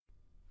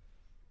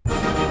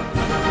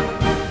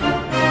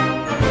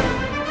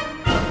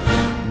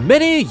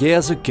Many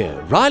years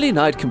ago, Riley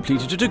Knight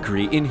completed a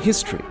degree in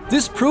history.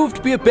 This proved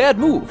to be a bad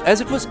move,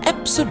 as it was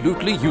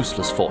absolutely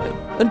useless for him.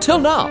 Until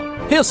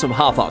now. Here's some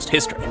half-arsed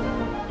history.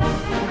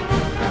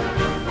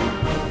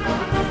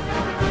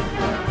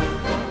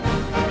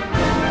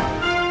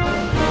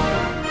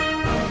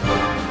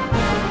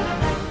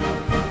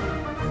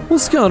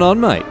 What's going on,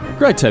 mate?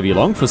 Great to have you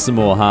along for some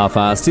more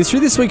half-arsed history.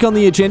 This week on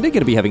the agenda,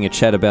 going to be having a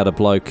chat about a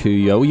bloke who,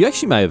 you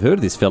actually may have heard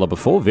of this fella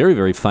before. Very,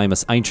 very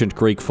famous ancient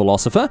Greek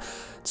philosopher.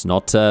 It's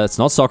not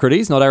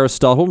Socrates, not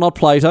Aristotle, not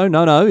Plato.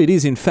 No, it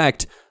is in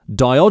fact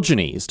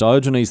Diogenes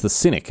the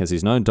Cynic, as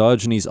he's known,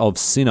 Diogenes of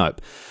Sinope.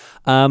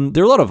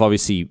 There are a lot of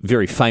obviously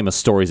very famous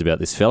stories about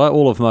this fella,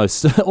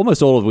 almost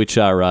all of which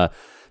are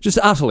just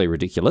utterly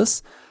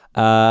ridiculous.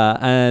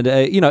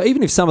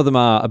 Even if some of them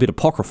are a bit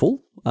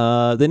apocryphal,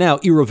 they're now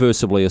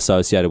irreversibly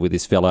associated with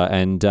this fella.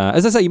 And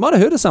as I say, you might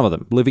have heard of some of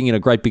them. Living in a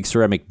great big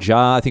ceramic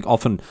jar, I think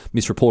often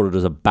misreported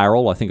as a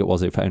barrel. I think it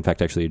was, in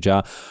fact, actually a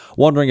jar.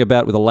 Wandering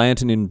about with a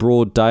lantern in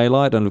broad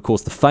daylight. And, of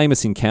course, the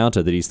famous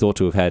encounter that he's thought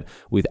to have had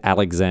with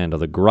Alexander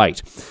the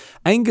Great.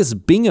 Angus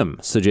Bingham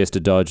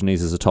suggested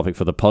Diogenes as a topic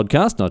for the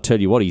podcast, and I'll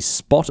tell you what, he's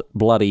spot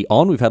bloody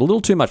on. We've had a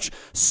little too much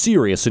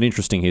serious and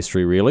interesting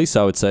history, really,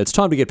 so it's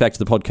time to get back to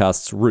the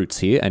podcast's roots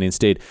here and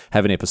instead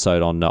have an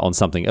episode on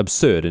something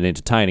absurd and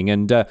entertaining.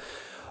 And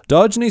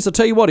Diogenes, I'll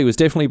tell you what, he was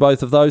definitely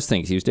both of those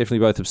things. He was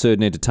definitely both absurd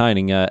and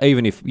entertaining,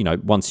 even if,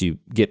 once you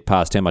get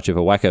past how much of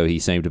a wacko he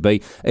seemed to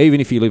be,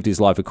 even if he lived his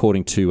life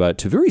according to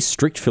very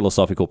strict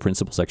philosophical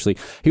principles, actually.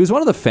 He was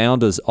one of the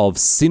founders of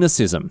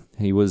cynicism.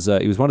 He was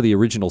one of the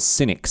original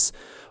cynics.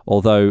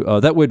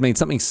 Although that word means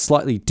something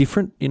slightly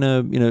different in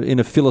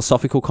a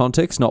philosophical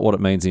context, not what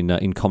it means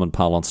in common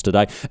parlance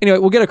today. Anyway,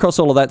 we'll get across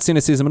all of that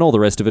cynicism and all the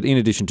rest of it, in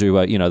addition to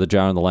the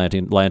jar and the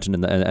lantern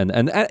and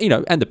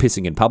the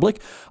pissing in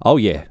public. Oh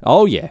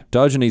yeah,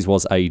 Diogenes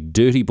was a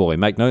dirty boy.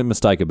 Make no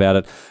mistake about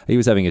it. He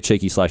was having a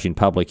cheeky slash in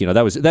public.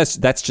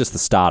 That's just the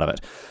start of it.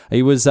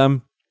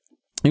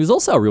 He was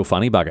also a real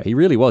funny bugger. He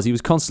really was. He was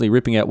constantly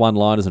ripping out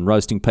one-liners and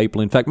roasting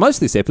people. In fact, most of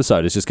this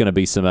episode is just going to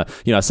be some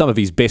of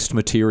his best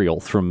material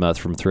from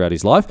throughout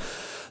his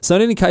life. So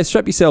in any case,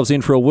 strap yourselves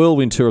in for a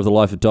whirlwind tour of the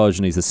life of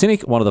Diogenes the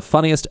Cynic, one of the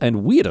funniest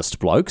and weirdest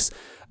blokes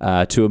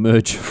to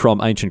emerge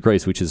from ancient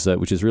Greece, which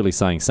is really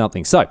saying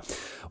something. So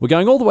we're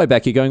going all the way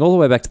back. You're going all the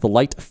way back to the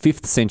late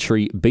 5th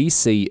century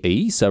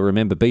BCE. So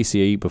remember,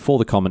 BCE, before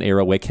the Common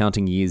Era, we're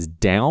counting years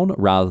down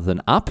rather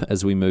than up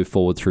as we move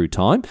forward through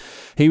time.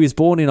 He was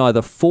born in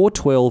either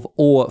 412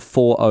 or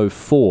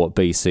 404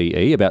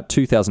 BCE, about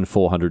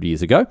 2,400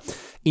 years ago,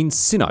 in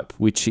Sinope,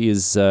 which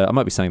is, I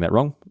might be saying that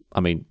wrong. I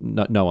mean,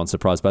 no one's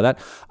surprised by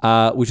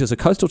that, which is a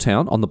coastal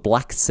town on the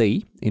Black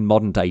Sea in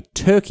modern-day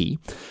Turkey.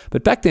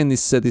 But back then,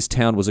 this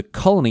town was a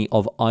colony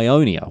of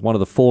Ionia, one of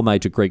the 4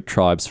 major Greek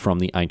tribes from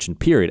the ancient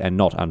period, and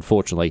not,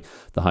 unfortunately,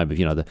 the home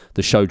of,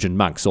 the Shogun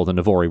monks or the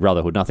Navori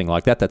Brotherhood, nothing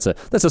like that. That's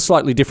a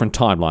slightly different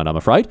timeline, I'm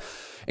afraid.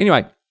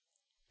 Anyway,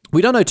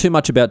 we don't know too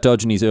much about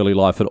Diogenes' early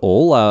life at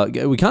all.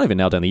 We can't even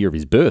nail down the year of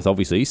his birth,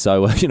 obviously,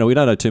 so we don't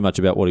know too much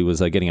about what he was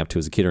getting up to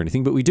as a kid or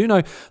anything, but we do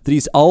know that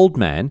his old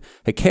man,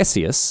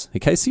 Hicasius,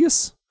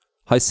 Hicasius?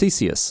 I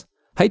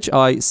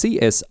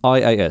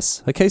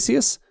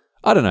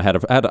don't know how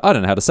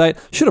to say it.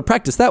 Should have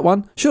practiced that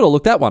one. Should have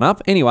looked that one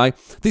up. Anyway,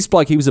 this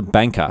bloke, he was a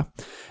banker.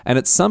 And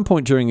at some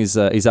point during his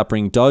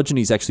upbringing,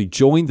 Diogenes actually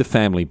joined the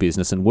family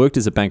business and worked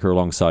as a banker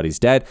alongside his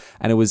dad.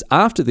 And it was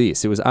after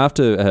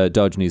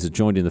Diogenes had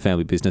joined in the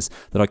family business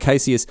that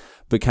Hicasius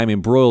became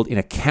embroiled in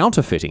a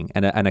counterfeiting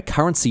and a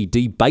currency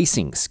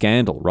debasing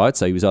scandal, right?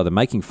 So he was either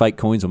making fake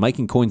coins or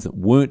making coins that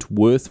weren't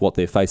worth what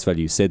their face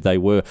value said they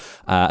were.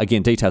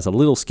 Again, details a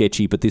little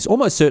sketchy, but this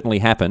almost certainly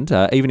happened,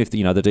 even if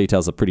the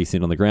details are pretty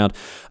thin on the ground.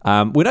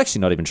 We're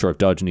actually not even sure if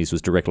Diogenes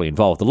was directly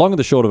involved. The long and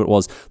the short of it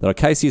was that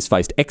Hicasius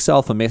faced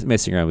exile for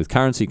messing around with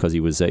currency because he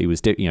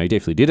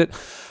definitely did it.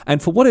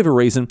 And for whatever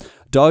reason,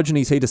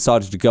 Diogenes, he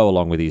decided to go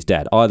along with his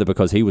dad, either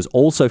because he was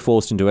also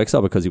forced into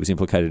exile because he was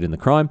implicated in the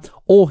crime,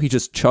 or he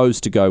just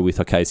chose to go with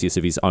Hicasius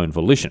of his own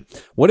volition.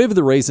 Whatever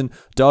the reason,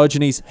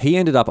 Diogenes, he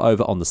ended up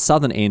over on the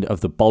southern end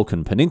of the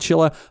Balkan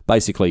Peninsula,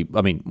 basically,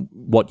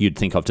 what you'd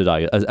think of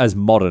today as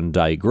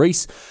modern-day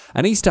Greece,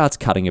 and he starts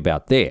cutting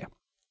about there.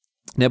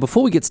 Now,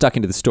 before we get stuck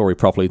into the story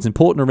properly, it's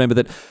important to remember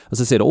that,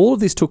 as I said, all of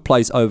this took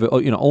place over,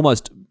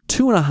 almost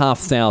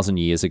 2,500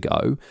 years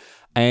ago.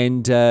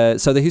 And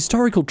so the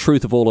historical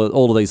truth of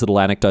all of these little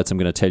anecdotes I'm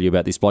going to tell you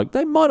about this bloke,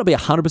 they might not be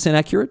 100%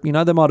 accurate.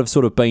 They might have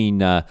sort of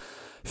been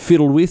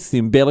fiddled with,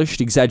 embellished,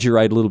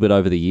 exaggerated a little bit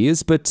over the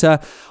years. But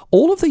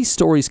all of these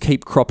stories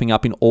keep cropping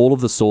up in all of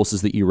the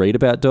sources that you read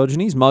about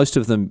Diogenes. Most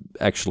of them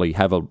actually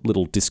have a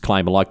little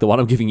disclaimer like the one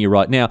I'm giving you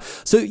right now.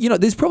 So,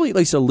 there's probably at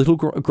least a little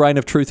grain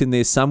of truth in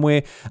there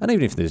somewhere. And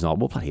even if there's not,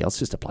 well, bloody hell, it's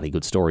just a bloody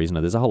good story, isn't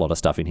it? There's a whole lot of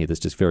stuff in here that's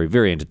just very,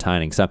 very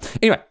entertaining. So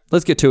anyway,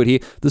 let's get to it here.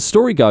 The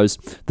story goes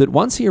that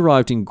once he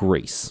arrived in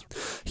Greece,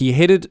 he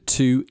headed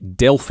to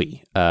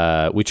Delphi,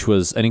 which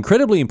was an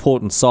incredibly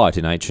important site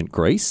in ancient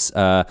Greece,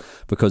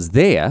 because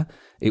there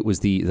it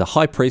was the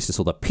high priestess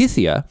or the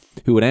Pythia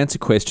who would answer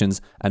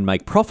questions and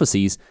make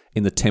prophecies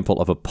in the temple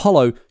of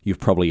Apollo. You've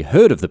probably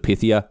heard of the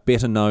Pythia,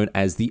 better known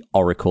as the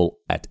oracle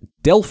at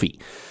Delphi.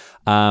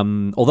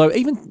 Although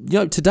even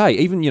today,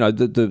 even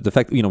the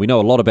fact we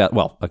know a lot about.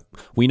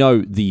 We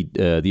know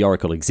the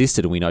oracle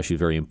existed, and we know she was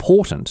very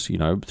important.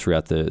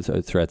 Throughout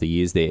the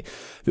years there,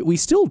 but we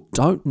still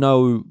don't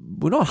know.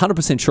 We're not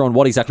 100% sure on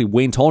what exactly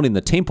went on in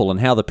the temple and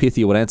how the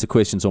Pythia would answer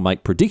questions or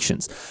make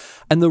predictions.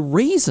 And the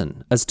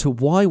reason as to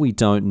why we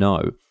don't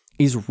know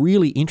is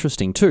really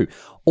interesting too.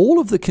 All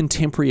of the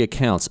contemporary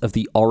accounts of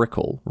the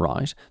oracle,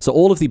 right? So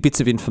all of the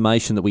bits of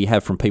information that we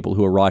have from people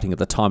who are writing at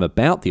the time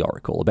about the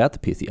oracle, about the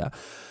Pythia,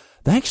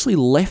 they actually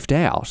left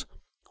out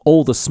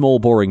all the small,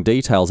 boring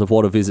details of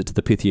what a visit to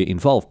the Pythia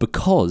involved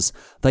because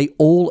they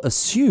all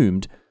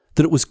assumed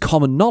that it was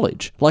common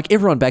knowledge. Like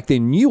everyone back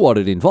then knew what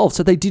it involved,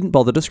 so they didn't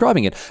bother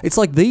describing it. It's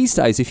like these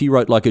days, if you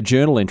wrote like a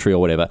journal entry or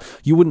whatever,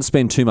 you wouldn't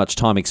spend too much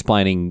time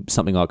explaining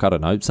something like, I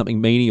don't know, something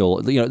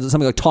menial,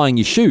 something like tying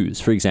your shoes,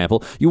 for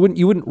example. You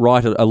wouldn't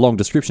write a long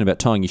description about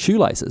tying your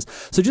shoelaces.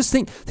 So just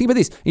think about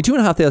this. In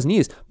 2,500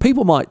 years,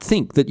 people might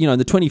think that, in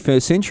the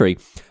 21st century,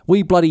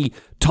 we bloody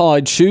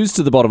tied shoes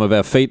to the bottom of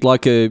our feet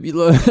like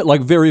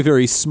very,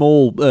 very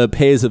small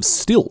pairs of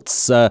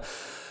stilts.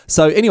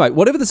 So anyway,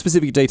 whatever the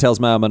specific details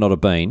may or may not have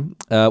been,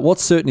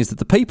 what's certain is that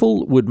the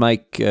people would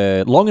make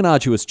long and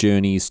arduous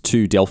journeys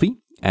to Delphi,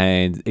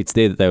 and it's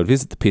there that they would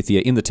visit the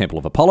Pythia in the Temple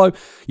of Apollo.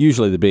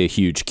 Usually there'd be a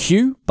huge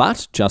queue,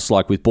 but just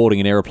like with boarding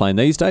an aeroplane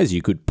these days,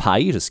 you could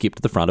pay to skip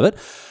to the front of it.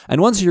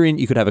 And once you're in,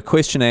 you could have a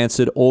question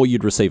answered, or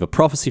you'd receive a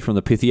prophecy from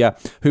the Pythia,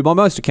 who by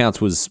most accounts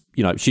was,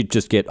 she'd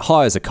just get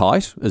high as a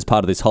kite as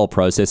part of this whole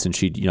process, and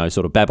she'd,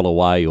 sort of babble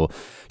away, or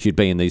she'd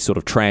be in these sort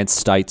of trance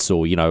states,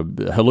 or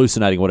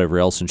hallucinating, whatever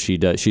else, and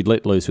she'd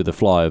let loose with a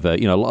fly of a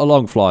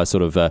long fly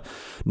sort of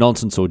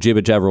nonsense or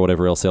jibber jabber or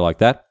whatever else there like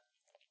that.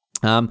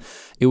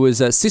 It was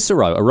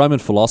Cicero, a Roman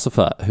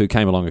philosopher who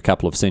came along a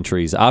couple of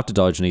centuries after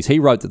Diogenes. He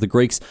wrote that the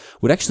Greeks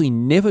would actually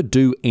never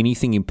do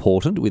anything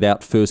important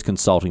without first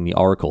consulting the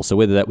oracle. So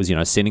whether that was,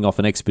 sending off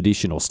an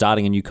expedition or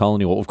starting a new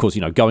colony, or of course,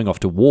 going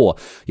off to war,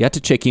 you had to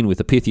check in with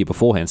the Pythia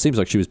beforehand. Seems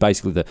like she was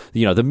basically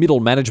the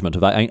middle management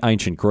of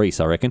ancient Greece,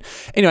 I reckon.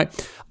 Anyway,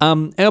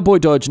 our boy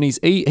Diogenes,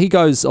 he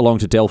goes along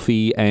to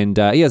Delphi, and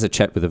he has a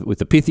chat with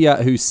the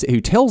Pythia,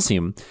 who tells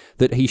him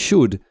that he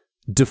should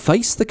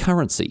deface the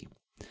currency.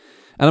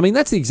 And I mean,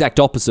 that's the exact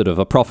opposite of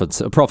a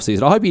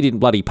prophecy. I hope he didn't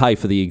bloody pay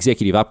for the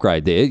executive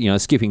upgrade there,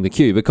 skipping the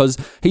queue, because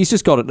he's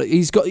just got it.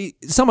 He's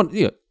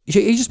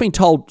just been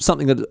told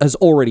something that has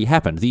already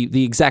happened.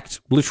 The exact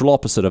literal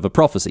opposite of a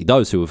prophecy.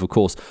 Those who have, of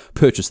course,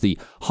 purchased the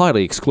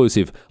highly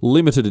exclusive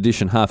limited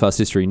edition Half-Arsed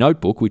History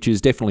notebook, which is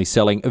definitely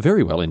selling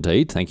very well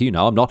indeed. Thank you.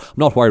 No, I'm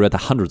not worried about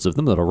the hundreds of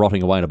them that are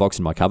rotting away in a box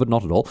in my cupboard.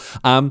 Not at all.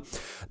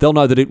 They'll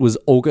know that it was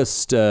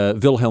August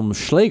Wilhelm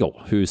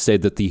Schlegel who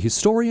said that the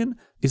historian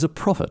is a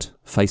prophet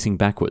facing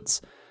backwards.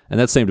 And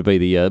that seemed to be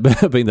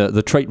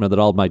the treatment that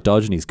old mate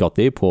Diogenes got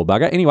there, poor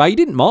bugger. Anyway, he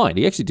didn't mind.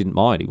 He actually didn't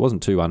mind. He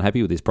wasn't too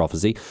unhappy with his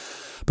prophecy,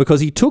 because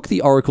he took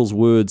the oracle's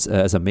words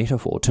as a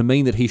metaphor to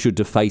mean that he should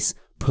deface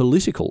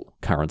political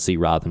currency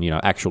rather than,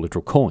 actual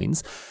literal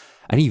coins.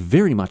 And he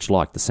very much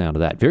liked the sound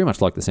of that. Very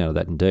much liked the sound of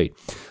that indeed.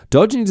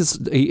 Diogenes,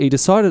 he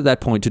decided at that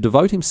point to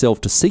devote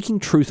himself to seeking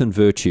truth and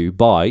virtue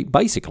by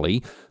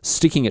basically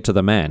sticking it to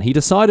the man. He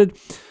decided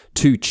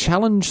to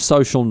challenge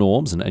social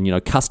norms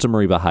and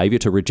customary behaviour,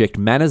 to reject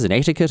manners and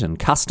etiquette and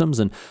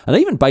customs and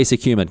even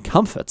basic human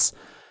comforts.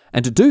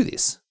 And to do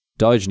this,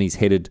 Diogenes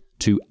headed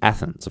to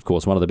Athens, of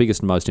course, one of the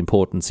biggest and most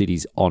important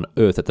cities on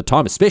earth at the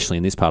time, especially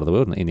in this part of the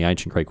world, in the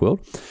ancient Greek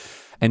world.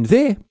 And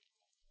there,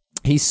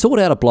 he sought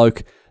out a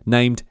bloke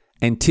named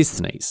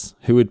Antisthenes,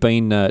 who had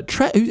been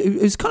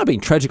who's kind of been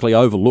tragically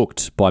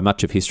overlooked by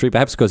much of history,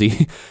 perhaps because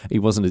he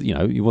wasn't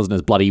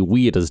as bloody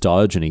weird as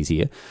Diogenes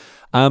here.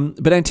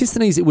 But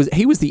Antisthenes,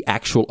 he was the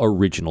actual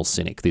original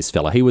cynic, this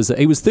fella. He was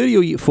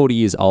 30 or 40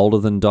 years older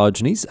than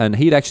Diogenes, and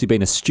he had actually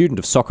been a student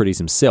of Socrates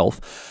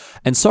himself.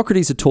 And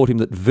Socrates had taught him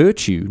that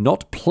virtue,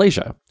 not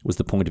pleasure, was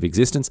the point of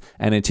existence,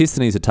 and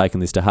Antisthenes had taken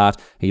this to heart.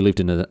 He lived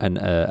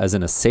as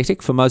an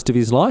ascetic for most of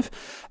his life,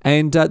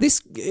 and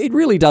it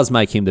really does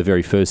make him the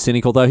very first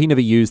cynic, although he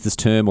never used this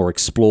term or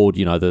explored,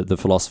 the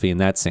philosophy in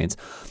that sense.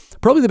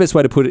 Probably the best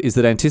way to put it is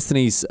that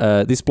Antisthenes,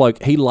 this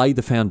bloke, he laid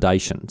the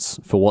foundations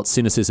for what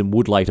cynicism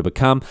would later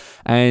become,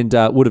 and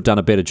would have done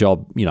a better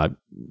job,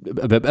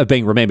 of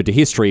being remembered to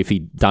history if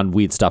he'd done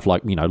weird stuff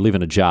like, live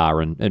in a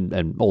jar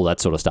and all that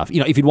sort of stuff.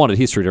 If he'd wanted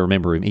history to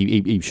remember him,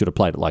 he should have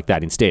played it like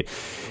that instead.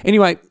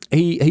 Anyway,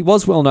 he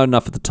was well known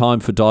enough at the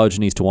time for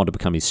Diogenes to want to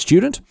become his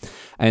student,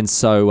 and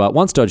so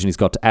once Diogenes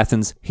got to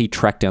Athens, he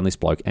tracked down this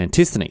bloke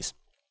Antisthenes.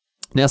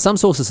 Now, some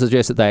sources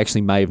suggest that they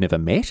actually may have never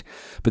met,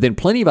 but then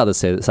plenty of others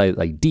say that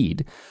they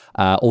did,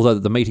 although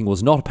the meeting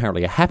was not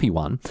apparently a happy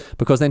one,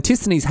 because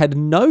Antisthenes had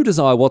no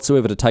desire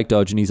whatsoever to take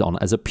Diogenes on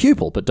as a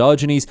pupil, but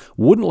Diogenes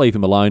wouldn't leave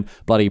him alone,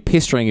 bloody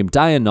pestering him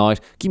day and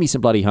night. Give me some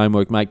bloody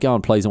homework, mate. Go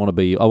on, please. I want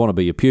to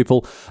be your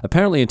pupil.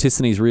 Apparently,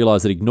 Antisthenes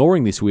realised that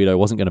ignoring this weirdo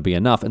wasn't going to be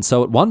enough, and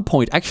so at one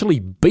point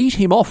actually beat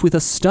him off with a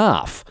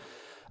staff.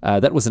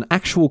 That was an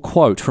actual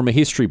quote from a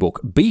history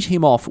book. Beat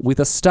him off with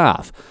a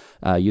staff.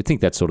 You'd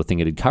think that sort of thing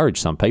would encourage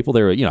some people.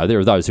 There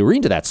are those who are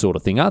into that sort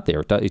of thing, aren't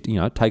there?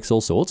 It takes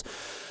all sorts.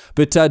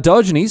 But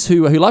Diogenes,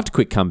 who loved a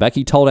quick comeback,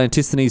 he told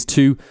Antisthenes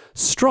to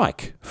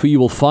strike, for you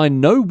will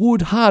find no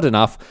wood hard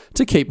enough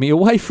to keep me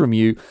away from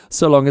you,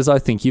 so long as I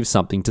think you've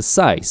something to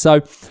say. So,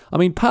 I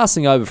mean,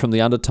 passing over from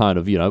the undertone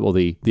of, or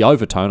the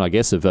overtone, I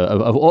guess, of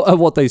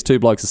what these two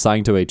blokes are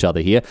saying to each other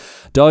here,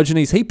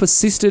 Diogenes, he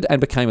persisted and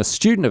became a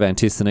student of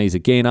Antisthenes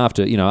again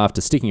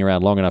after sticking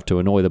around long enough to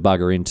annoy the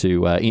bugger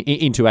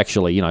into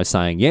actually,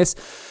 saying yes.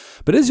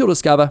 But as you'll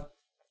discover,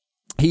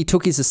 he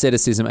took his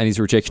asceticism and his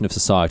rejection of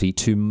society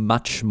to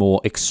much more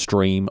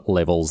extreme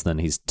levels than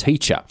his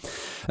teacher.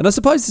 And I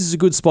suppose this is a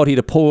good spot here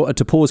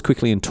to pause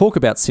quickly and talk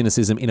about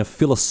cynicism in a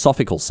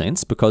philosophical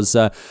sense, because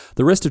the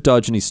rest of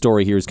Diogenes'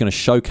 story here is going to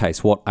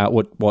showcase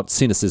what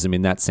cynicism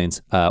in that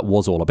sense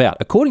was all about.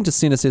 According to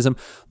cynicism,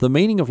 the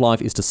meaning of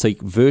life is to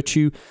seek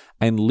virtue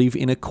and live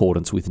in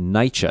accordance with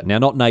nature. Now,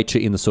 not nature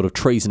in the sort of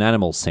trees and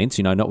animals sense,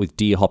 not with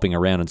deer hopping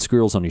around and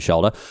squirrels on your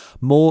shoulder,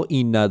 more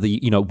in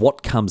the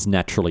what comes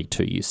naturally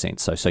to you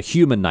sense, so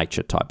human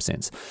nature type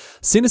sense.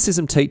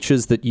 Cynicism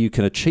teaches that you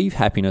can achieve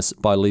happiness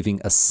by living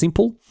a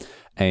simple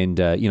and,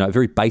 a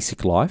very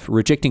basic life,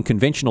 rejecting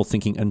conventional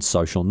thinking and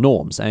social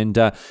norms. And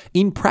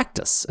in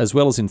practice, as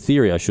well as in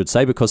theory, I should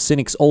say, because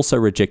cynics also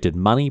rejected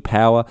money,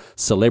 power,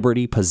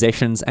 celebrity,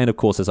 possessions, and of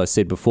course, as I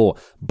said before,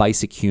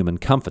 basic human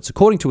comforts.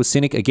 According to a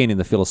cynic, again in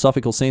the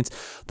philosophical sense,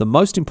 the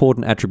most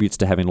important attributes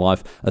to have in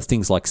life are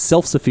things like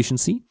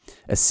self-sufficiency,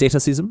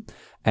 asceticism,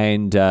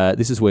 and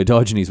this is where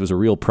Diogenes was a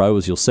real pro,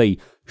 as you'll see,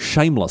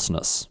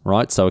 shamelessness,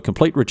 right? So a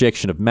complete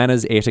rejection of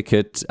manners,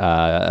 etiquette,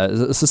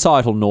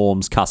 societal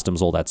norms,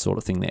 customs, all that sort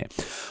of thing there.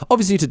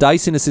 Obviously, today,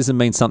 cynicism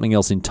means something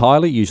else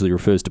entirely. It usually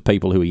refers to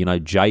people who are,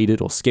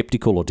 jaded or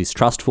skeptical or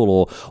distrustful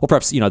or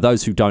perhaps,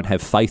 those who don't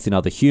have faith in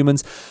other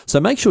humans. So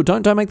make sure,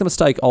 don't make the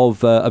mistake of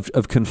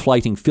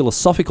conflating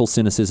philosophical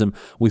cynicism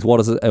with what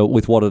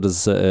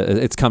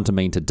it's come to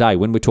mean today.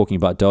 When we're talking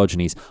about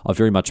Diogenes, I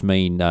very much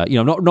mean,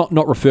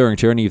 not referring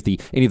to any of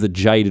the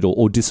jaded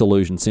or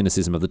disillusioned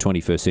cynicism of the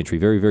 21st century.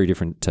 Very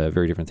different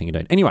thing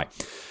indeed. Anyway,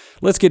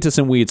 let's get to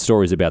some weird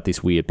stories about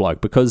this weird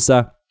bloke, because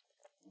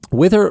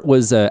whether it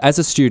was as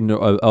a student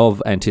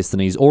of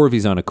Antisthenes or of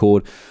his own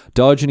accord,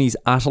 Diogenes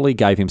utterly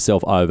gave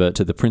himself over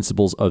to the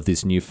principles of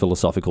this new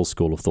philosophical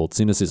school of thought,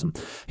 cynicism.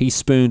 He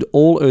spurned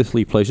all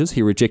earthly pleasures,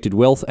 he rejected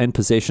wealth and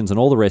possessions and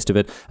all the rest of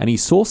it, and he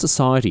saw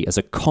society as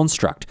a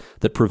construct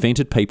that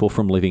prevented people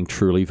from living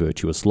truly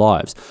virtuous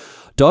lives.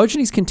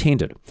 Diogenes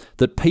contended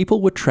that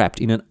people were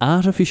trapped in an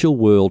artificial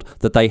world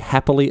that they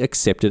happily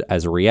accepted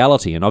as a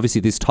reality. And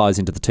obviously this ties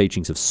into the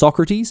teachings of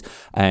Socrates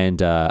and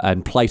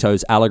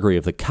Plato's allegory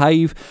of the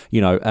cave,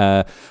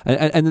 and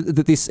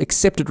that this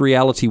accepted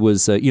reality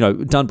was,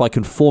 done by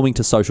conforming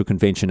to social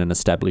convention and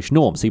established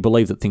norms. He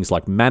believed that things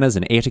like manners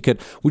and etiquette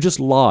were just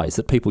lies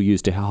that people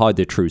used to hide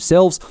their true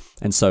selves,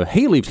 and so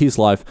he lived his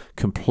life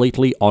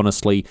completely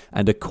honestly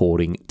and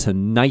according to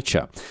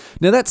nature.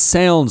 Now that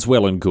sounds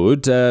well and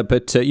good,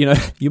 but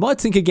you might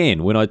think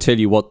again when I tell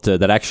you what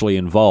that actually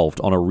involved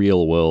on a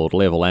real world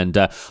level. And,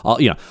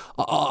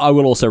 I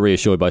will also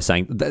reassure you by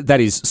saying that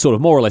is sort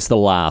of more or less the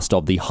last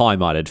of the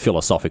high-minded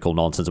philosophical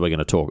nonsense we're going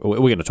to talk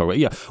about.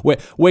 Yeah,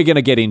 we're going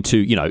to get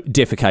into,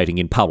 defecating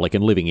in public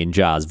and living in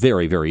jars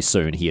very, very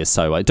soon here.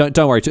 So don't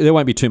worry, there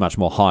won't be too much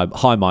more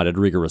high-minded,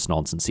 rigorous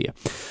nonsense here.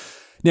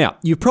 Now,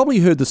 you've probably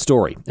heard the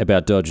story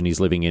about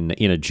Diogenes living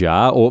in a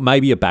jar, or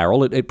maybe a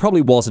barrel. It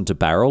probably wasn't a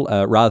barrel,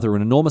 rather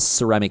an enormous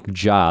ceramic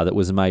jar that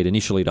was made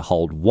initially to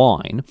hold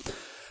wine.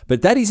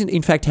 But that isn't,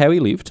 in fact, how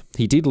he lived.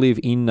 He did live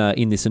in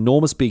this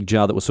enormous big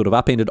jar that was sort of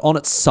upended on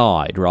its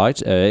side,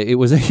 right? It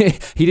was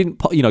he didn't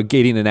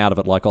get in and out of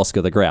it like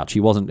Oscar the Grouch.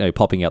 He wasn't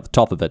popping out the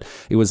top of it.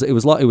 It was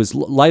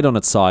laid on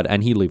its side,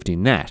 and he lived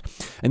in that.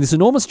 And this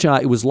enormous jar,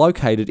 it was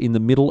located in the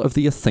middle of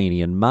the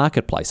Athenian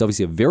marketplace,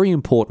 obviously a very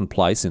important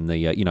place in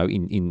the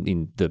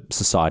in the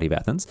society of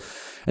Athens.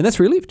 And that's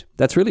where he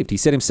lived. He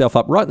set himself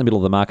up right in the middle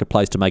of the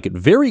marketplace to make it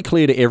very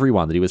clear to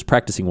everyone that he was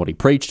practicing what he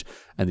preached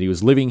and that he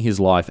was living his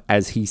life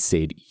as he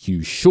said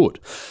you should.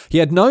 He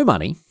had no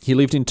money. He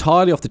lived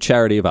entirely off the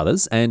charity of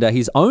others, and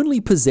his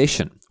only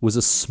possession was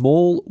a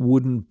small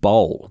wooden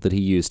bowl that he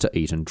used to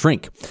eat and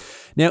drink.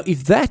 Now,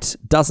 if that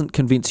doesn't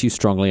convince you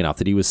strongly enough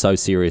that he was so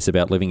serious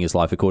about living his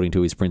life according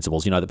to his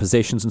principles, the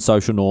possessions and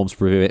social norms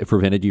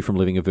prevented you from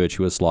living a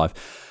virtuous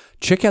life,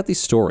 check out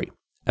this story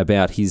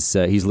about his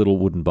little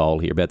wooden bowl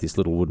here, about this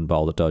little wooden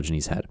bowl that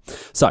Diogenes had.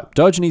 So,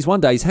 Diogenes,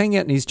 one day, he's hanging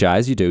out in his jar,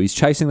 as you do. He's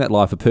chasing that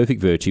life of perfect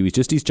virtue. He's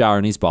just his jar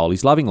and his bowl.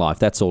 He's loving life.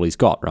 That's all he's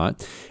got, right?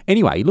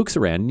 Anyway, he looks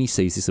around and he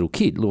sees this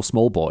little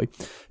small boy,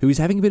 who is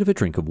having a bit of a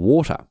drink of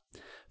water.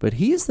 But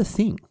here's the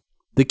thing.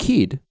 The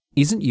kid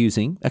isn't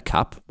using a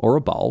cup or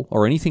a bowl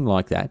or anything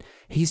like that.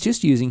 He's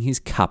just using his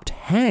cupped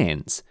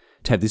hands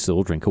to have this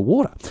little drink of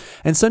water.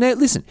 And so now,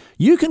 listen,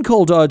 you can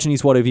call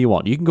Diogenes whatever you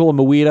want. You can call him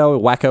a weirdo, a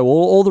wacko,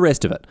 all the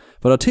rest of it.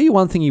 But I'll tell you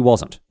one thing he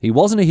wasn't. He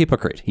wasn't a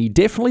hypocrite. He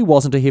definitely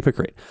wasn't a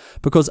hypocrite.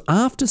 Because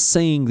after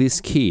seeing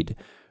this kid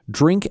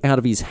drink out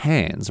of his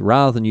hands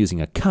rather than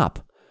using a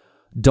cup,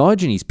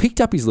 Diogenes picked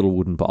up his little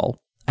wooden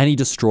bowl and he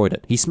destroyed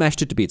it. He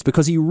smashed it to bits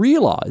because he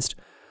realized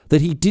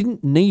that he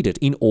didn't need it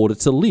in order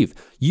to live.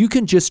 You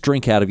can just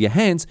drink out of your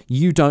hands.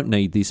 You don't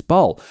need this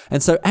bowl.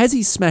 And so as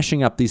he's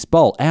smashing up this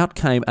bowl, out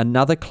came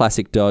another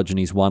classic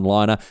Diogenes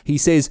one-liner. He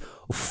says,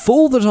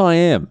 "Fool that I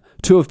am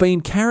to have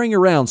been carrying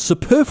around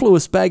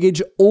superfluous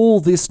baggage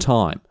all this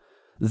time."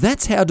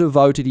 That's how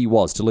devoted he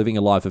was to living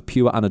a life of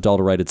pure,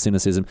 unadulterated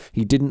cynicism.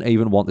 He didn't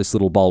even want this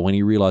little bowl when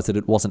he realized that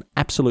it wasn't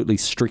absolutely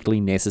strictly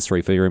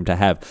necessary for him to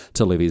have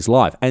to live his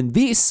life. And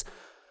this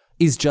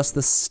is just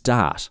the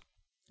start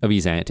of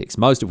his antics,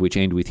 most of which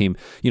end with him,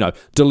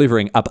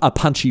 delivering a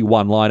punchy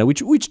one-liner,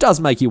 which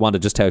does make you wonder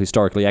just how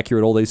historically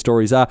accurate all these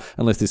stories are,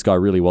 unless this guy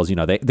really was,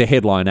 the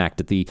headline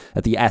act at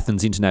the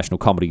Athens International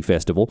Comedy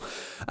Festival.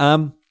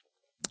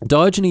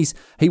 Diogenes,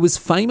 he was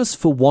famous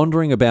for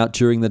wandering about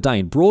during the day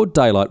in broad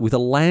daylight with a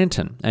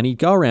lantern, and he'd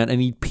go around and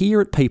he'd peer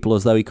at people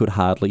as though he could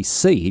hardly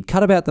see. He'd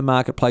cut about the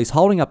marketplace,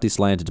 holding up this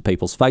lantern to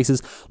people's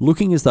faces,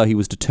 looking as though he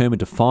was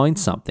determined to find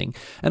something.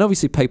 And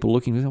obviously people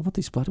looking,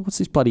 what's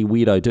this bloody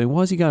weirdo doing?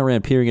 Why is he going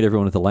around peering at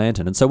everyone with a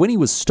lantern? And so when he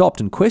was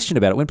stopped and questioned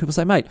about it, when people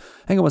say, "Mate,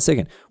 hang on one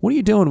second, what are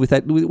you doing with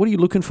that? What are you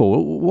looking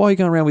for? Why are you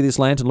going around with this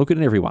lantern looking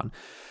at everyone?"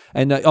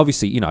 And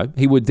obviously,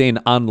 he would then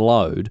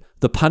unload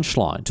the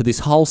punchline to this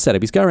whole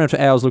setup. He's going around for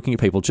hours looking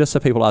at people just so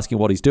people ask him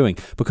what he's doing,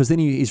 because then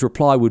his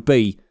reply would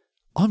be,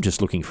 "I'm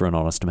just looking for an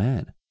honest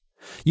man."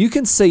 You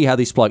can see how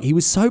this bloke, he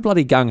was so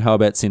bloody gung-ho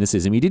about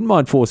cynicism. He didn't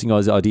mind forcing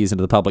his ideas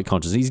into the public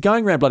consciousness. He's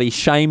going around bloody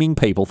shaming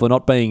people for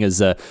not being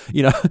as,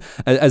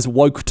 as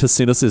woke to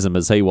cynicism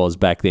as he was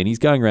back then. He's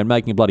going around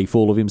making a bloody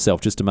fool of himself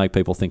just to make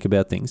people think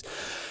about things.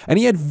 And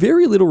he had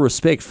very little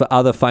respect for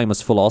other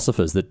famous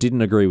philosophers that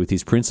didn't agree with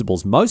his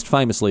principles. Most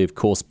famously, of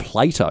course,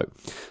 Plato.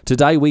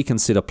 Today we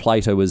consider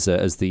Plato as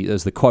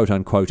the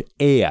quote-unquote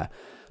heir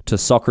to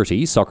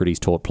Socrates. Socrates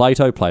taught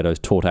Plato, Plato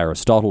taught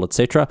Aristotle,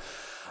 etc.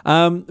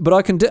 But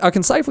I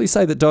can safely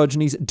say that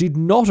Diogenes did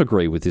not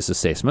agree with this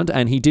assessment,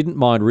 and he didn't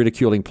mind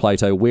ridiculing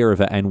Plato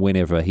wherever and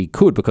whenever he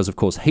could, because of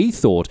course he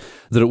thought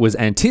that it was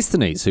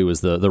Antisthenes who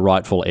was the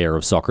rightful heir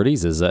of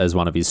Socrates as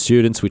one of his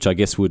students, which I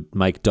guess would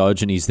make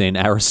Diogenes then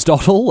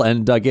Aristotle,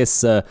 and I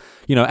guess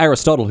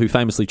Aristotle, who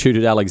famously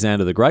tutored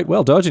Alexander the Great.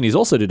 Well, Diogenes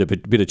also did a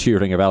bit of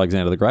tutoring of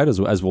Alexander the Great,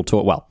 as we'll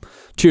talk. Well,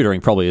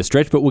 tutoring probably a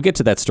stretch, but we'll get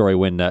to that story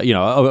when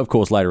of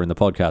course later in the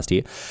podcast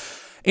here.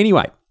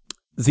 Anyway.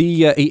 He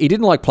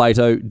didn't like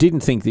Plato,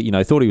 didn't think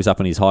that, thought he was up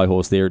on his high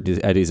horse there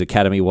at his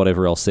academy,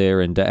 whatever else there,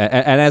 and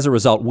as a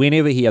result,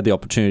 whenever he had the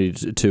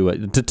opportunity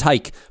to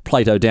take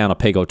Plato down a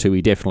peg or two,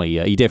 he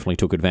definitely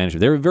took advantage of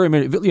it. There are very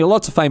many,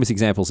 lots of famous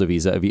examples of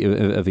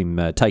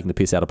him taking the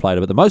piss out of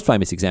Plato, but the most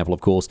famous example, of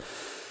course,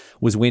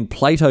 was when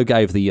Plato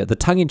gave the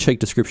tongue-in-cheek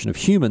description of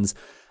humans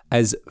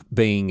as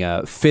being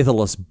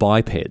featherless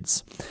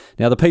bipeds.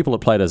 Now, the people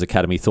at Plato's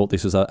Academy thought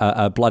this was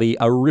a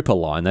ripper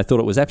line. They thought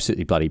it was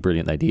absolutely bloody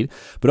brilliant, they did.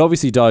 But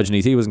obviously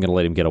Diogenes, he wasn't going to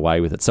let him get away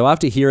with it. So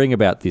after hearing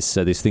about this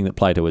thing that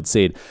Plato had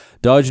said,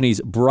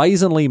 Diogenes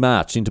brazenly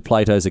marched into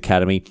Plato's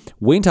Academy,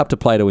 went up to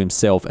Plato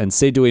himself and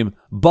said to him,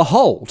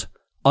 "Behold,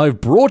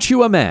 I've brought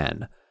you a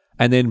man,"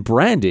 and then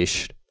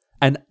brandished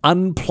an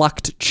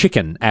unplucked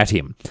chicken at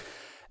him.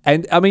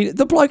 And, I mean,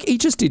 the bloke, he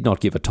just did not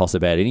give a toss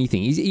about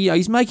anything.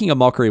 He's making a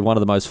mockery of one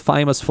of the most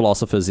famous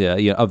philosophers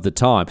of the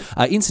time.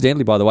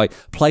 Incidentally, by the way,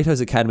 Plato's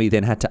Academy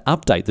then had to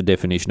update the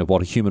definition of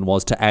what a human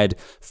was to add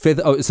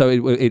so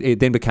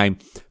it then became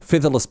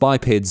featherless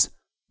bipeds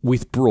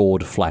with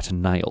broad, flat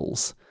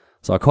nails.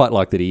 So I quite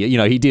like that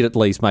he did at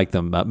least make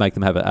them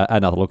have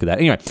another look at that.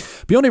 Anyway,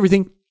 beyond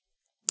everything,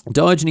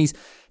 Diogenes,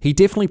 he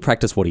definitely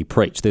practiced what he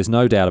preached. There's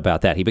no doubt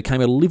about that. He became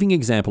a living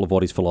example of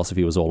what his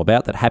philosophy was all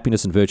about, that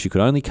happiness and virtue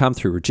could only come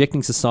through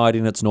rejecting society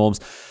and its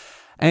norms.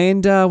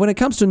 And when it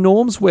comes to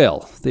norms,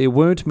 well, there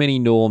weren't many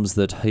norms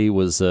that he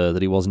was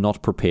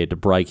not prepared to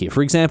break here.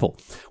 For example,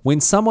 when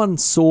someone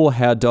saw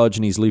how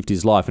Diogenes lived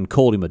his life and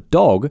called him a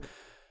dog,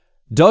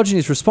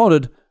 Diogenes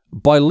responded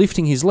by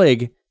lifting his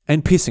leg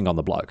and pissing on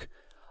the bloke.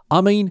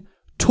 I mean,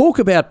 talk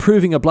about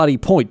proving a bloody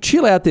point.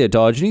 Chill out there,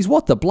 Diogenes.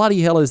 What the bloody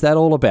hell is that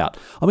all about?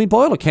 I mean, by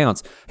all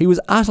accounts, he was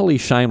utterly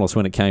shameless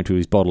when it came to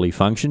his bodily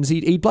functions.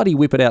 He'd bloody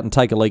whip it out and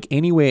take a leak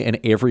anywhere and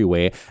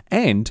everywhere.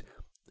 And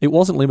it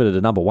wasn't limited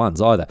to number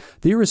ones either.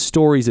 There are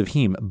stories of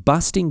him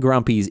busting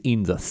grumpies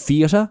in the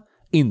theatre,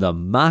 in the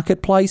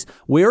marketplace,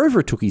 wherever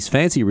it took his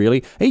fancy,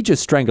 really. He'd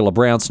just strangle a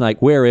brown snake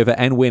wherever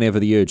and whenever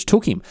the urge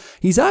took him.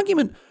 His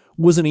argument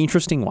was an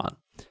interesting one.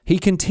 He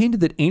contended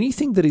that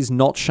anything that is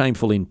not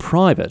shameful in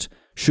private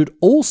should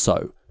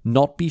also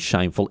not be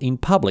shameful in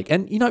public.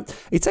 And,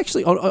 it's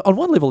actually, on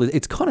one level,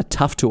 it's kind of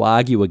tough to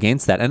argue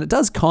against that. And it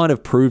does kind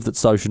of prove that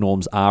social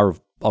norms are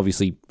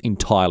obviously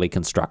entirely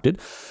constructed.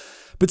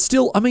 But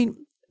still, I mean,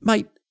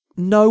 mate,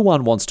 no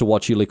one wants to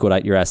watch you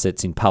liquidate your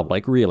assets in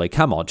public, really.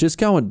 Come on, just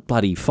go and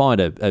bloody find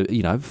a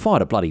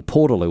bloody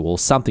Portaloo or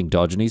something,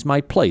 Diogenes,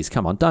 mate. Please,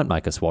 come on, don't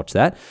make us watch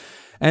that.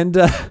 And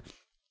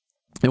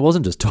It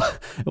wasn't just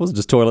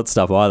toilet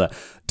stuff either.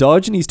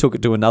 Diogenes took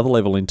it to another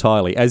level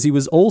entirely, as he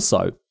was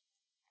also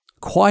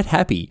quite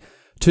happy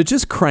to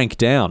just crank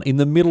down in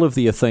the middle of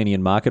the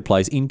Athenian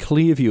marketplace in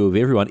clear view of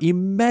everyone.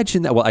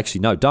 Imagine that. Well,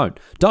 actually, no, don't.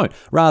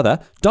 Rather,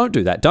 don't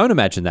do that. Don't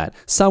imagine that.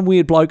 Some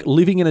weird bloke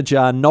living in a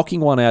jar,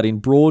 knocking one out in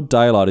broad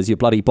daylight as you're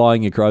bloody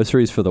buying your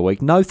groceries for the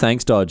week. No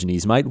thanks,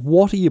 Diogenes, mate.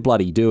 What are you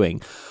bloody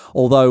doing?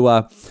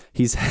 Although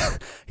his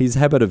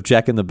habit of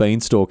Jack and the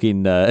Beanstalk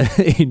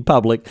in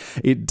public,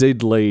 it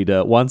did lead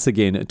once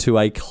again to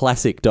a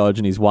classic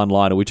Diogenes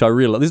one-liner, which I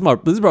really this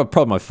is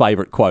probably my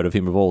favourite quote of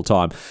him of all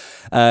time.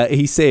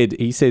 He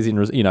says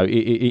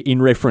in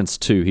reference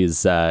to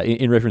his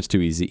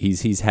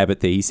habit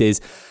there, he says,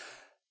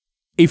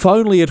 "If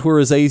only it were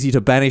as easy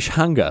to banish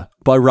hunger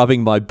by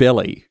rubbing my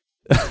belly."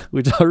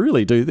 Which I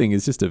really do think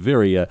is just it's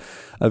a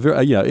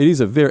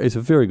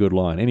very good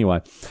line. Anyway,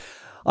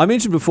 I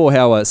mentioned before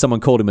how someone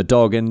called him a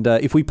dog, and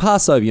if we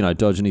pass over,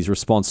 Diogenes'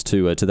 response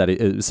to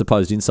that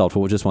supposed insult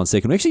for just 1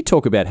 second, we actually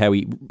talk about how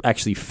he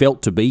actually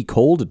felt to be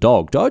called a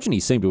dog.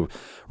 Diogenes seemed to have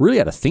really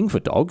had a thing for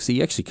dogs.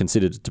 He actually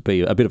considered it to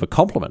be a bit of a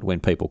compliment when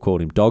people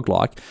called him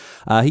dog-like.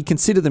 He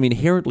considered them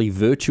inherently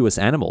virtuous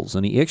animals,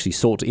 and he actually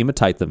sought to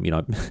imitate them,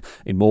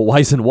 in more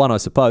ways than one, I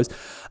suppose.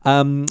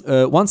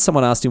 Once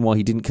someone asked him why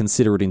he didn't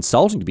consider it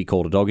insulting to be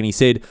called a dog, and he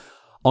said,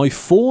 "I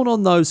fawn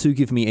on those who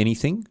give me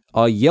anything,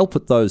 I yelp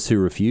at those who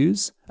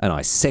refuse, and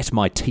I set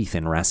my teeth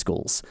in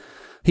rascals."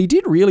 He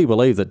did really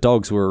believe that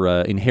dogs were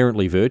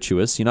inherently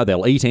virtuous.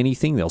 They'll eat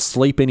anything, they'll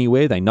sleep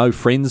anywhere, they know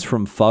friends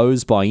from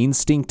foes by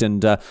instinct,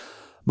 and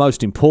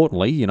most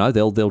importantly,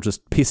 they'll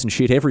just piss and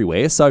shit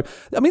everywhere. So,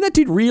 that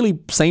did really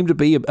seem to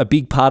be a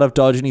big part of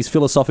Diogenes'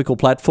 philosophical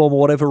platform, or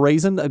whatever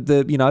reason.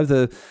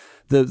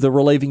 The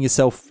relieving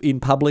yourself in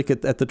public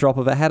at the drop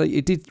of a hat,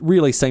 it did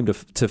really seem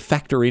to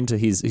factor into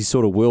his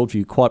sort of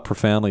worldview quite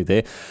profoundly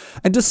there.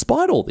 And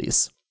despite all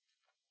this,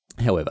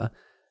 however,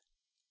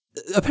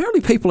 apparently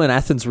people in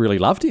Athens really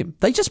loved him.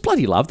 They just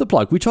bloody loved the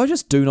bloke, which I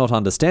just do not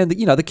understand.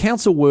 The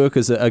council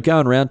workers are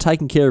going around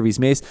taking care of his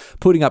mess,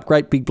 putting up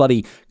great big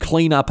bloody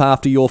clean up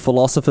after your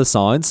philosopher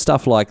signs,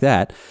 stuff like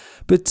that.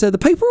 But the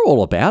people are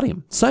all about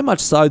him, so much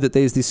so that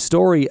there's this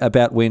story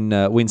about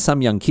when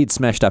some young kid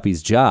smashed up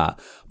his jar,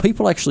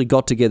 people actually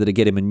got together to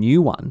get him a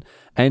new one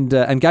and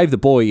gave the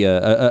boy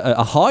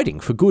a hiding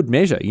for good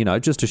measure,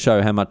 just to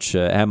show how much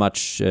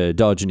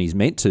Diogenes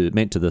meant to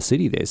the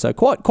city there. So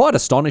quite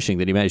astonishing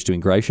that he managed to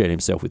ingratiate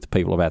himself with the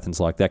people of Athens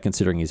like that,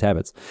 considering his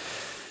habits.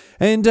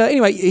 And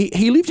anyway,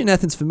 he lived in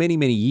Athens for many,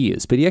 many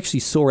years, but he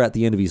actually saw out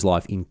the end of his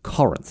life in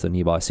Corinth, a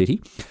nearby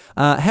city.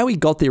 How he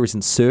got there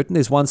isn't certain.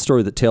 There's one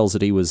story that tells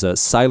that he was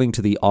sailing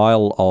to the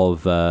Isle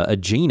of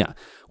Aegina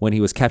when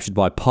he was captured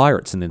by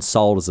pirates and then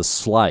sold as a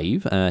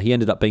slave. He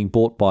ended up being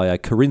bought by a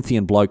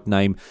Corinthian bloke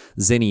named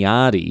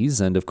Xeniades,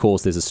 and of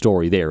course there's a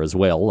story there as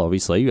well,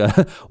 obviously.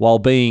 While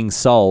being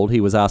sold, he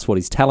was asked what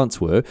his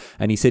talents were,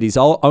 and he said his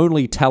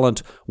only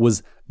talent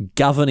was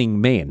governing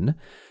men.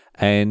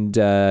 And,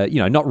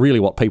 not really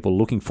what people are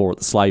looking for at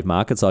the slave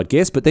markets, I'd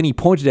guess. But then he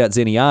pointed out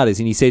Xeniades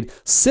and he said,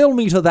 "Sell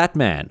me to that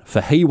man,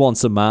 for he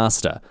wants a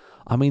master."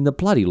 The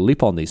bloody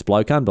lip on this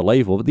bloke,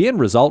 unbelievable. But the end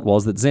result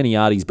was that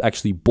Xeniades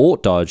actually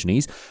bought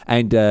Diogenes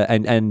and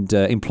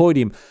employed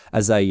him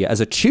as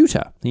a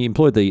tutor. He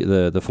employed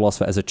the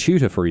philosopher as a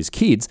tutor for his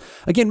kids.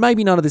 Again,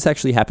 maybe none of this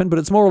actually happened, but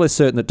it's more or less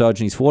certain that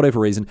Diogenes, for whatever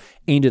reason,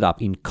 ended up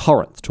in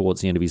Corinth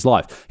towards the end of his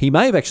life. He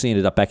may have actually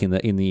ended up back in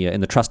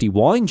the trusty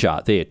wine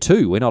jar there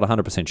too. We're not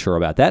 100% sure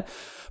about that,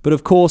 but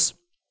of course,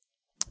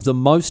 the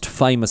most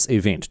famous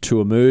event to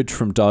emerge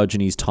from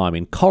Diogenes' time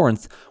in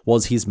Corinth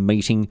was his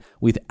meeting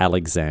with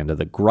Alexander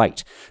the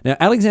Great. Now,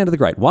 Alexander the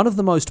Great, one of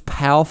the most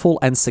powerful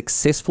and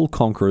successful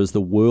conquerors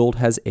the world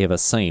has ever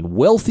seen.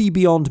 Wealthy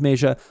beyond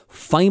measure,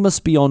 famous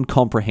beyond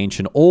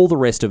comprehension, all the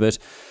rest of it.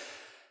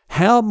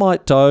 How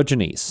might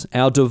Diogenes,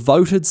 our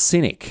devoted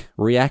cynic,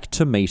 react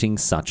to meeting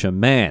such a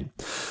man?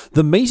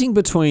 The meeting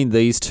between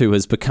these two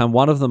has become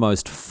one of the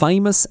most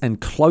famous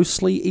and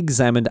closely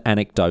examined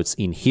anecdotes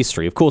in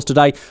history. Of course,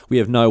 today we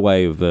have no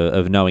way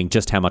of knowing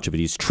just how much of it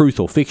is truth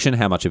or fiction,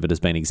 how much of it has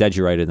been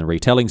exaggerated in the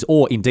retellings,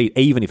 or indeed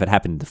even if it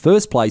happened in the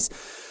first place.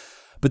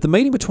 But the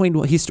meeting between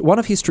one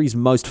of history's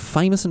most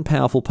famous and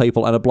powerful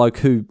people and a bloke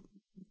who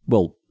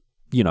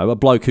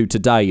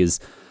today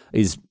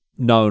is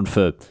known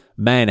for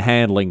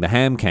manhandling the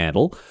ham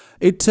candle,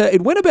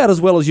 it went about as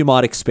well as you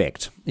might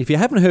expect. If you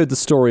haven't heard the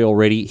story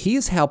already,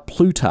 here's how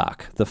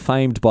Plutarch, the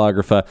famed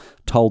biographer,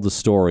 told the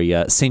story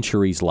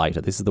centuries later.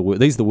 These are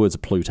the words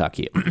of Plutarch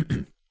here.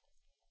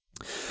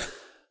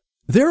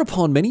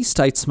 Thereupon many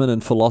statesmen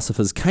and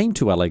philosophers came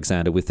to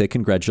Alexander with their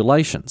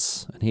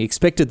congratulations, and he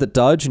expected that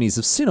Diogenes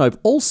of Sinope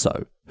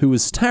also, who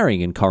was tarrying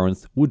in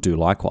Corinth, would do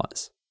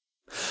likewise.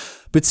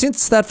 But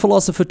since that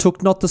philosopher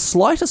took not the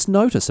slightest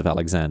notice of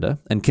Alexander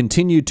and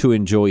continued to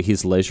enjoy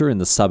his leisure in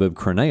the suburb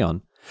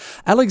Cranaon,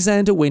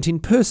 Alexander went in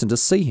person to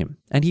see him,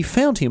 and he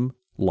found him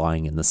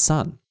lying in the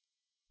sun.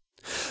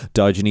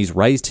 Diogenes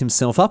raised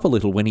himself up a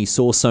little when he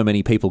saw so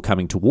many people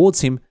coming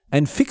towards him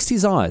and fixed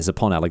his eyes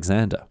upon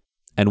Alexander.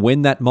 And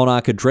when that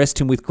monarch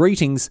addressed him with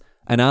greetings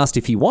and asked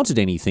if he wanted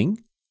anything,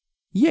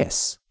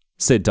 "Yes,"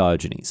 said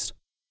Diogenes.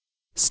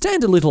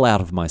 "Stand a little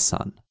out of my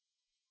sun."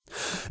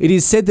 It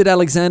is said that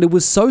Alexander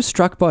was so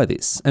struck by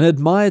this and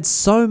admired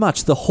so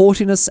much the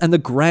haughtiness and the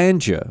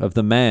grandeur of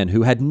the man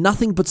who had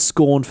nothing but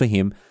scorn for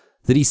him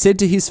that he said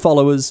to his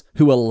followers,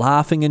 who were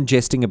laughing and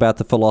jesting about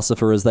the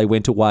philosopher as they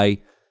went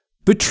away,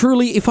 "But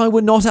truly, if I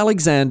were not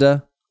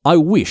Alexander, I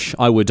wish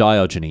I were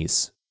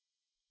Diogenes."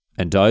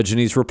 And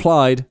Diogenes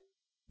replied,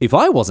 "If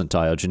I wasn't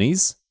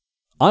Diogenes,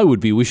 I would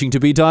be wishing to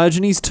be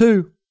Diogenes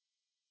too."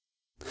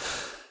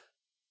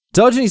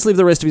 Diogenes lived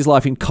the rest of his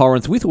life in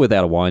Corinth with or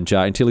without a wine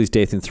jar until his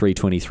death in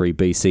 323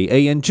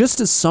 BCE, and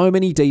just as so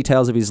many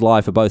details of his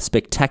life are both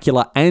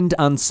spectacular and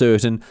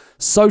uncertain,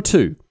 so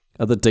too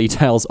are the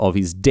details of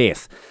his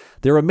death.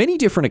 There are many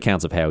different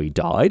accounts of how he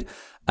died.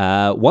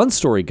 One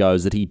story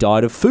goes that he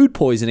died of food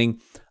poisoning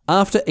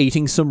after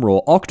eating some raw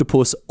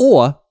octopus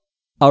or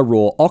a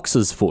raw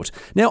ox's foot.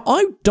 Now,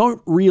 I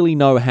don't really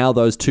know how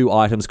those two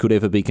items could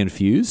ever be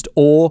confused,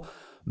 or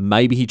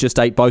maybe he just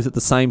ate both at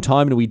the same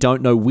time and we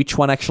don't know which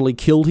one actually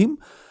killed him.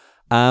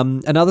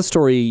 Another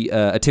story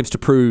attempts to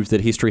prove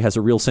that history has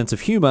a real sense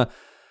of humour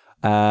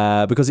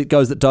because it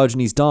goes that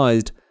Diogenes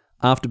died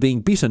after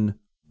being bitten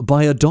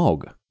by a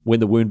dog when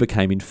the wound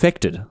became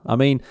infected. I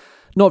mean,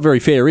 not very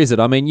fair, is it?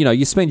 I mean,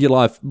 you spend your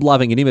life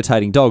loving and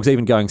imitating dogs,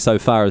 even going so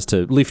far as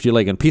to lift your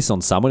leg and piss on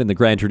someone in the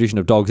grand tradition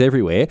of dogs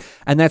everywhere,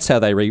 and that's how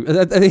they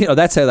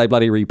that's how they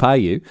bloody repay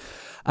you.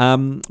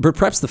 But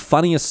perhaps the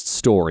funniest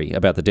story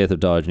about the death of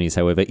Diogenes,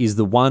 however, is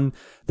the one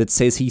that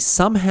says he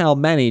somehow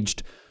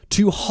managed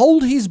to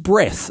hold his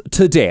breath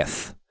to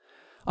death.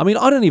 I mean,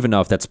 I don't even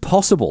know if that's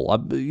possible.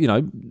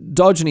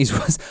 Diogenes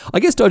was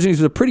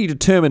a pretty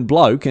determined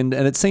bloke, and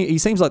he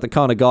seems like the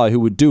kind of guy who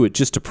would do it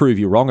just to prove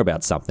you wrong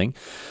about something.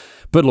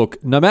 But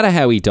look, no matter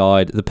how he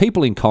died, the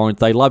people in Corinth,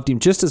 they loved him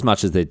just as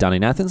much as they'd done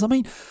in Athens. I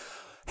mean,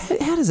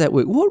 how does that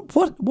work?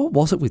 What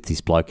was it with this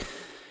bloke?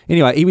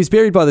 Anyway, he was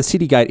buried by the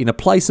city gate in a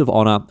place of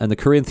honour, and the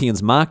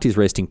Corinthians marked his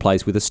resting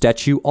place with a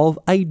statue of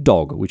a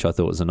dog, which I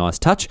thought was a nice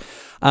touch.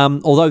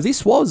 Although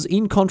this was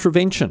in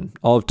contravention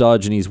of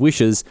Diogenes'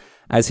 wishes,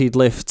 as he'd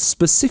left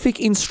specific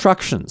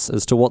instructions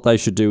as to what they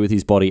should do with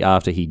his body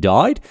after he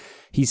died.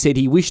 He said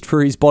he wished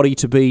for his body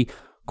to be,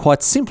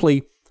 quite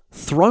simply,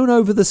 thrown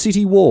over the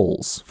city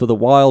walls for the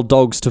wild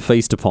dogs to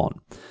feast upon.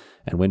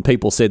 And when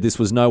people said this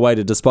was no way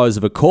to dispose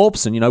of a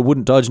corpse and,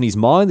 wouldn't Diogenes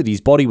mind that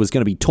his body was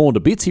going to be torn to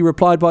bits, he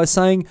replied by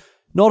saying,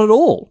 "Not at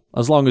all,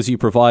 as long as you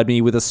provide me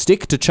with a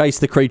stick to chase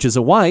the creatures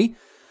away."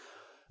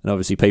 And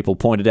obviously people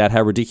pointed out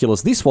how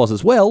ridiculous this was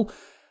as well,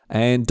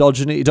 and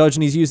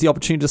Diogenes used the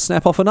opportunity to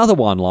snap off another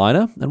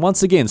one-liner and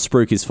once again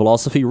spruik his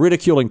philosophy,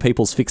 ridiculing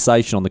people's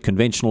fixation on the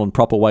conventional and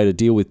proper way to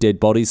deal with dead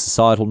bodies,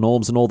 societal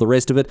norms and all the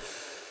rest of it.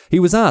 He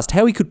was asked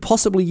how he could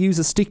possibly use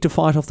a stick to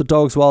fight off the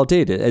dogs while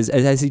dead,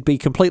 as he'd be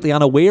completely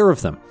unaware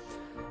of them.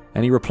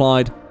 And he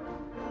replied,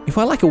 "If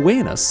I lack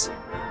awareness,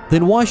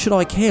 then why should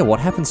I care what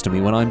happens to me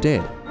when I'm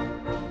dead?"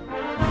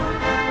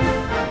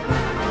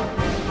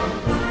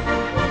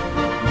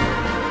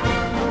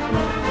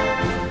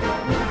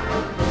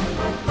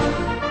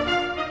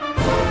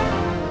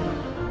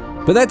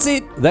 But that's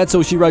it. That's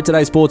all she wrote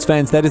today, sports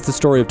fans. That is the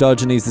story of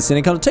Diogenes the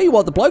Cynic. I'll tell you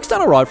what, the bloke's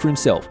done alright for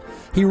himself.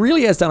 He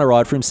really has done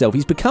alright for himself.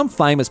 He's become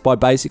famous by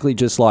basically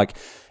just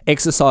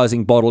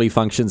exercising bodily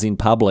functions in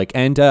public.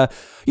 And, he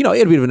had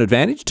a bit of an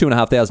advantage.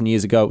 2,500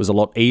 years ago, it was a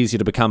lot easier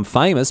to become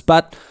famous.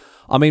 But,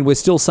 I mean, we're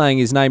still saying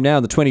his name now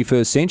in the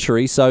 21st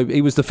century. So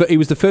he was the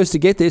first to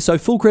get there. So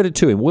full credit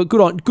to him. Well,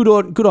 good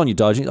on you,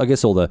 Diogenes. I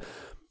guess all the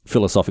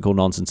philosophical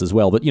nonsense as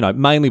well. But,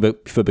 mainly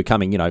for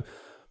becoming,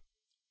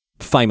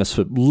 famous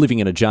for living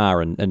in a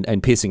jar and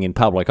pissing in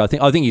public. I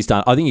think he's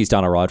done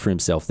alright for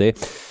himself there.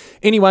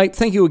 Anyway,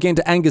 thank you again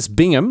to Angus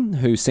Bingham,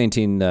 who sent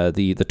in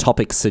the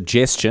topic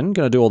suggestion.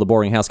 Going to do all the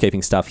boring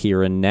housekeeping stuff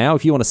here and now.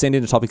 If you want to send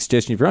in a topic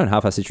suggestion of your own,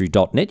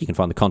 halfarsedhistory.net, you can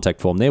find the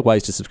contact form there,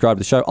 ways to subscribe to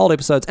the show, old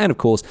episodes, and of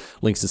course,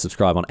 links to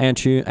subscribe on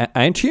Antune and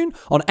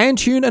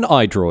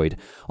iDroid.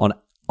 On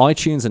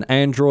iTunes and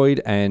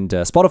Android and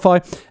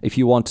Spotify. If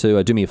you want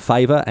to do me a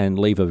favour and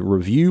leave a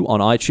review on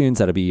iTunes,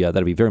 that'd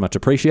be very much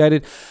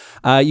appreciated.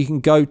 You can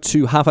go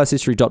to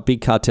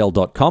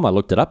halfarsedhistory.bigcartel.com. I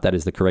looked it up. That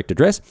is the correct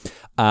address.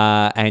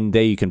 And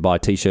there you can buy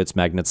T-shirts,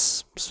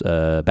 magnets,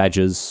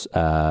 badges,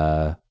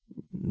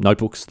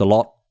 notebooks, the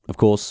lot, of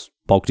course.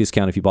 Bulk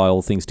discount if you buy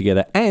all things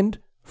together. And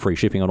free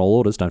shipping on all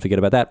orders. Don't forget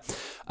about that.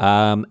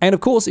 And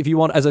of course, if you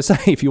want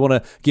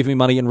to give me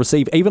money and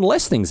receive even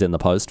less things in the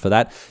post for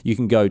that, you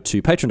can go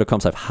to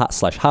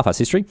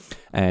patreon.com/halfarsedhistory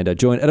and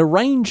join at a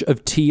range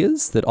of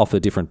tiers that offer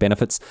different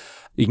benefits.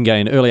 You can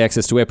gain early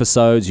access to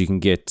episodes, you can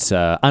get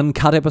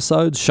uncut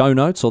episodes, show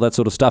notes, all that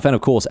sort of stuff. And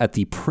of course, at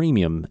the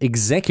premium,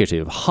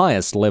 executive,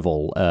 highest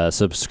level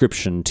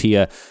subscription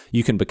tier,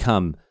 you can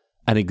become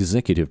an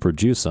executive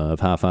producer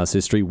of Half-Arsed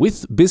History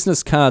with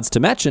business cards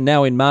to match. And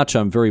now in March,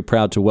 I'm very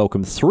proud to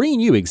welcome 3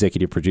 new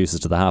executive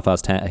producers to the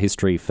Half-Arsed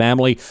History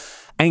family.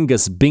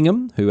 Angus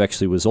Bingham, who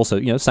actually was also,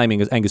 same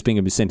as Angus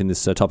Bingham who sent in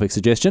this topic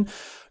suggestion.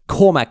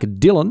 Cormac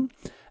Dillon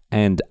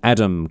and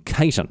Adam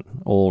Caton,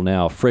 all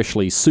now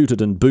freshly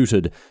suited and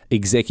booted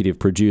executive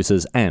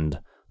producers and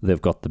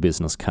they've got the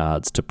business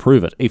cards to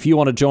prove it. If you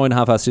want to join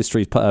Half-Arsed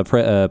History's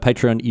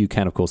Patreon, you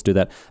can, of course, do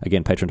that.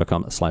 Again,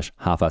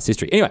 patreon.com/Half-Arsed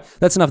History. Anyway,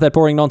 that's enough of that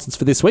boring nonsense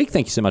for this week.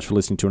 Thank you so much for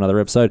listening to another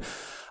episode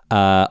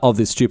of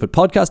this stupid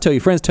podcast. Tell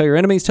your friends, tell your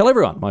enemies, tell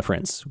everyone, my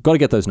friends. Got to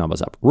get those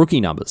numbers up. Rookie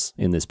numbers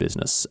in this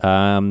business.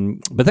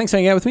 But thanks for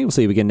hanging out with me. We'll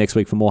see you again next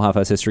week for more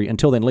Half-Arsed History.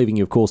 Until then, leaving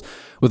you, of course,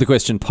 with the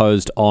question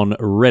posed on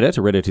Reddit.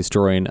 A Reddit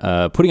historian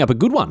putting up a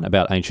good one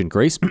about ancient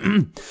Greece.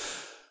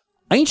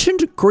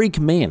 Ancient Greek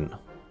men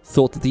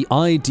thought that the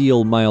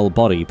ideal male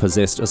body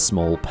possessed a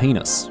small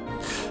penis.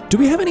 Do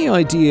we have any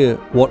idea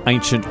what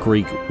ancient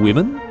Greek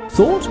women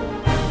thought?